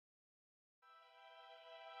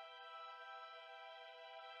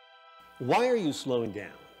Why are you slowing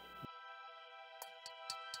down?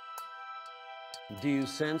 Do you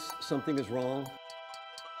sense something is wrong?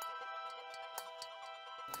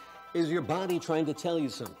 Is your body trying to tell you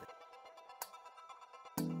something?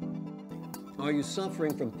 Are you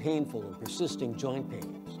suffering from painful and persisting joint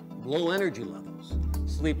pains, low energy levels,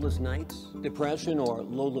 sleepless nights, depression, or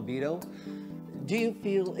low libido? Do you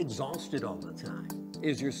feel exhausted all the time?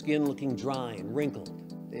 Is your skin looking dry and wrinkled?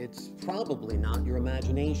 It's probably not your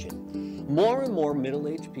imagination. More and more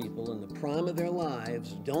middle-aged people in the prime of their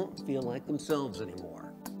lives don't feel like themselves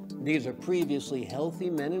anymore. These are previously healthy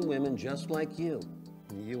men and women just like you.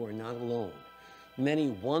 You are not alone. Many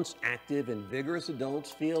once active and vigorous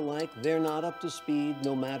adults feel like they're not up to speed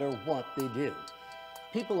no matter what they do.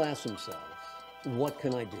 People ask themselves, what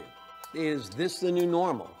can I do? Is this the new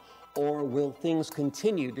normal, or will things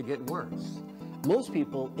continue to get worse? Most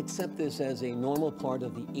people accept this as a normal part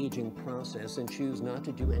of the aging process and choose not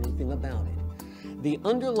to do anything about it. The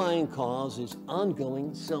underlying cause is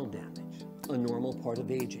ongoing cell damage, a normal part of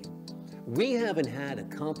aging. We haven't had a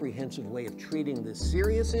comprehensive way of treating this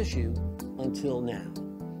serious issue until now,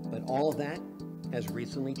 but all of that has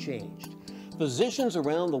recently changed. Physicians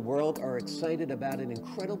around the world are excited about an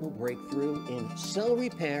incredible breakthrough in cell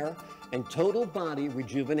repair and total body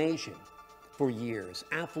rejuvenation. For years,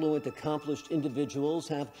 affluent, accomplished individuals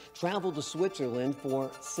have traveled to Switzerland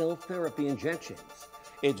for cell therapy injections.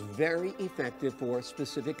 It's very effective for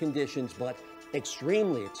specific conditions, but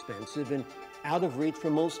extremely expensive and out of reach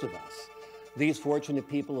for most of us. These fortunate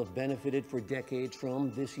people have benefited for decades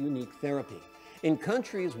from this unique therapy. In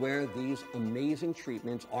countries where these amazing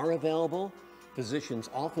treatments are available, physicians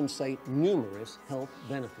often cite numerous health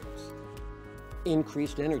benefits.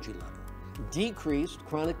 Increased energy level, decreased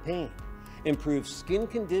chronic pain, improved skin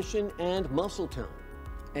condition and muscle tone,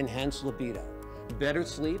 enhanced libido, better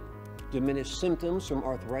sleep, diminished symptoms from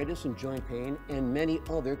arthritis and joint pain, and many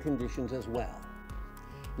other conditions as well.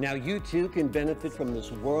 Now you too can benefit from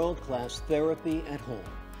this world-class therapy at home.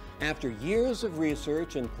 After years of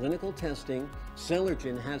research and clinical testing,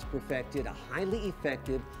 CELERGEN has perfected a highly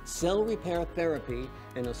effective cell repair therapy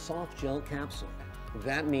in a soft gel capsule.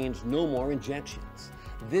 That means no more injections.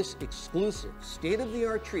 This exclusive,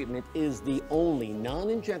 state-of-the-art treatment is the only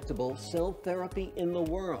non-injectable cell therapy in the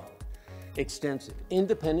world. Extensive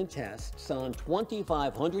independent tests on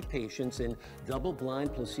 2,500 patients in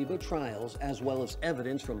double-blind placebo trials, as well as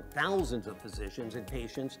evidence from thousands of physicians and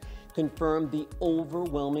patients, confirm the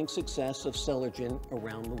overwhelming success of CELERGEN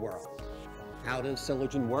around the world. How does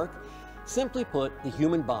CELERGEN work? Simply put, the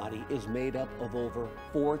human body is made up of over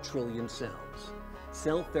 4 trillion cells.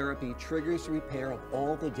 Cell therapy triggers the repair of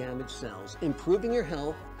all the damaged cells, improving your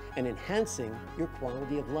health and enhancing your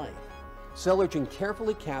quality of life. CELERGEN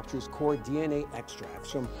carefully captures core DNA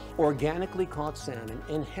extracts from organically caught salmon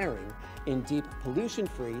and herring in deep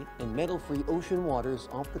pollution-free and metal-free ocean waters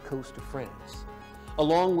off the coast of France.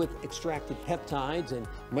 Along with extracted peptides and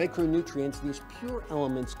micronutrients, these pure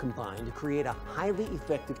elements combine to create a highly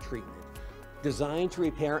effective treatment designed to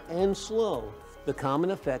repair and slow the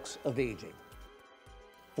common effects of aging.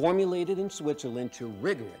 Formulated in Switzerland to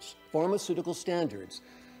rigorous pharmaceutical standards,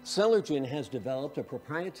 CELERGEN has developed a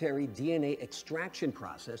proprietary DNA extraction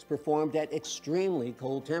process performed at extremely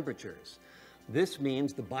cold temperatures. This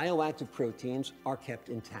means the bioactive proteins are kept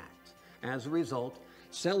intact. As a result,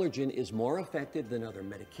 CELERGEN is more effective than other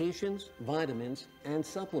medications, vitamins, and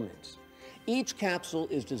supplements. Each capsule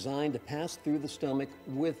is designed to pass through the stomach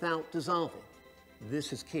without dissolving.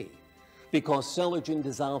 This is key. Because CELERGEN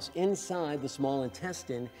dissolves inside the small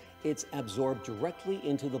intestine, it's absorbed directly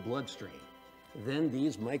into the bloodstream. Then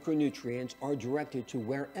these micronutrients are directed to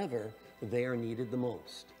wherever they are needed the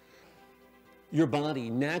most. Your body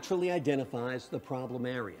naturally identifies the problem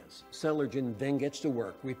areas. CELERGEN then gets to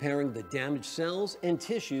work repairing the damaged cells and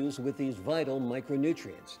tissues with these vital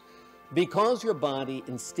micronutrients. Because your body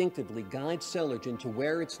instinctively guides CELERGEN to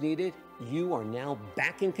where it's needed, you are now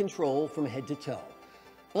back in control from head to toe.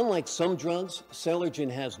 Unlike some drugs, CELERGEN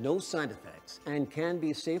has no side effects and can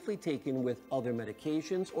be safely taken with other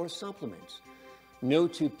medications or supplements. No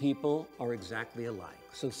two people are exactly alike,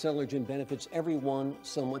 so CELERGEN benefits everyone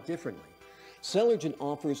somewhat differently. CELERGEN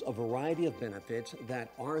offers a variety of benefits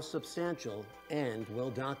that are substantial and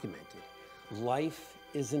well documented. Life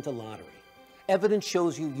isn't a lottery. Evidence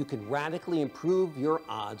shows you can radically improve your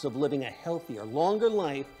odds of living a healthier, longer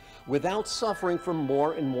life without suffering from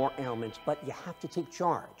more and more ailments, but you have to take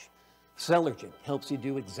charge. CELERGEN helps you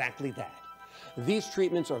do exactly that. These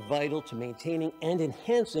treatments are vital to maintaining and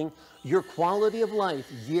enhancing your quality of life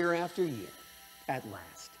year after year. At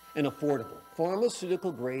last, an affordable,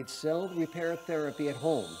 pharmaceutical-grade cell repair therapy at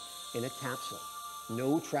home in a capsule.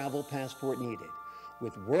 No travel passport needed.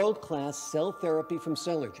 With world-class cell therapy from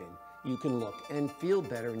CELERGEN, you can look and feel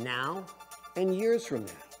better now and years from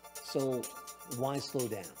now. So why slow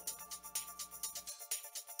down?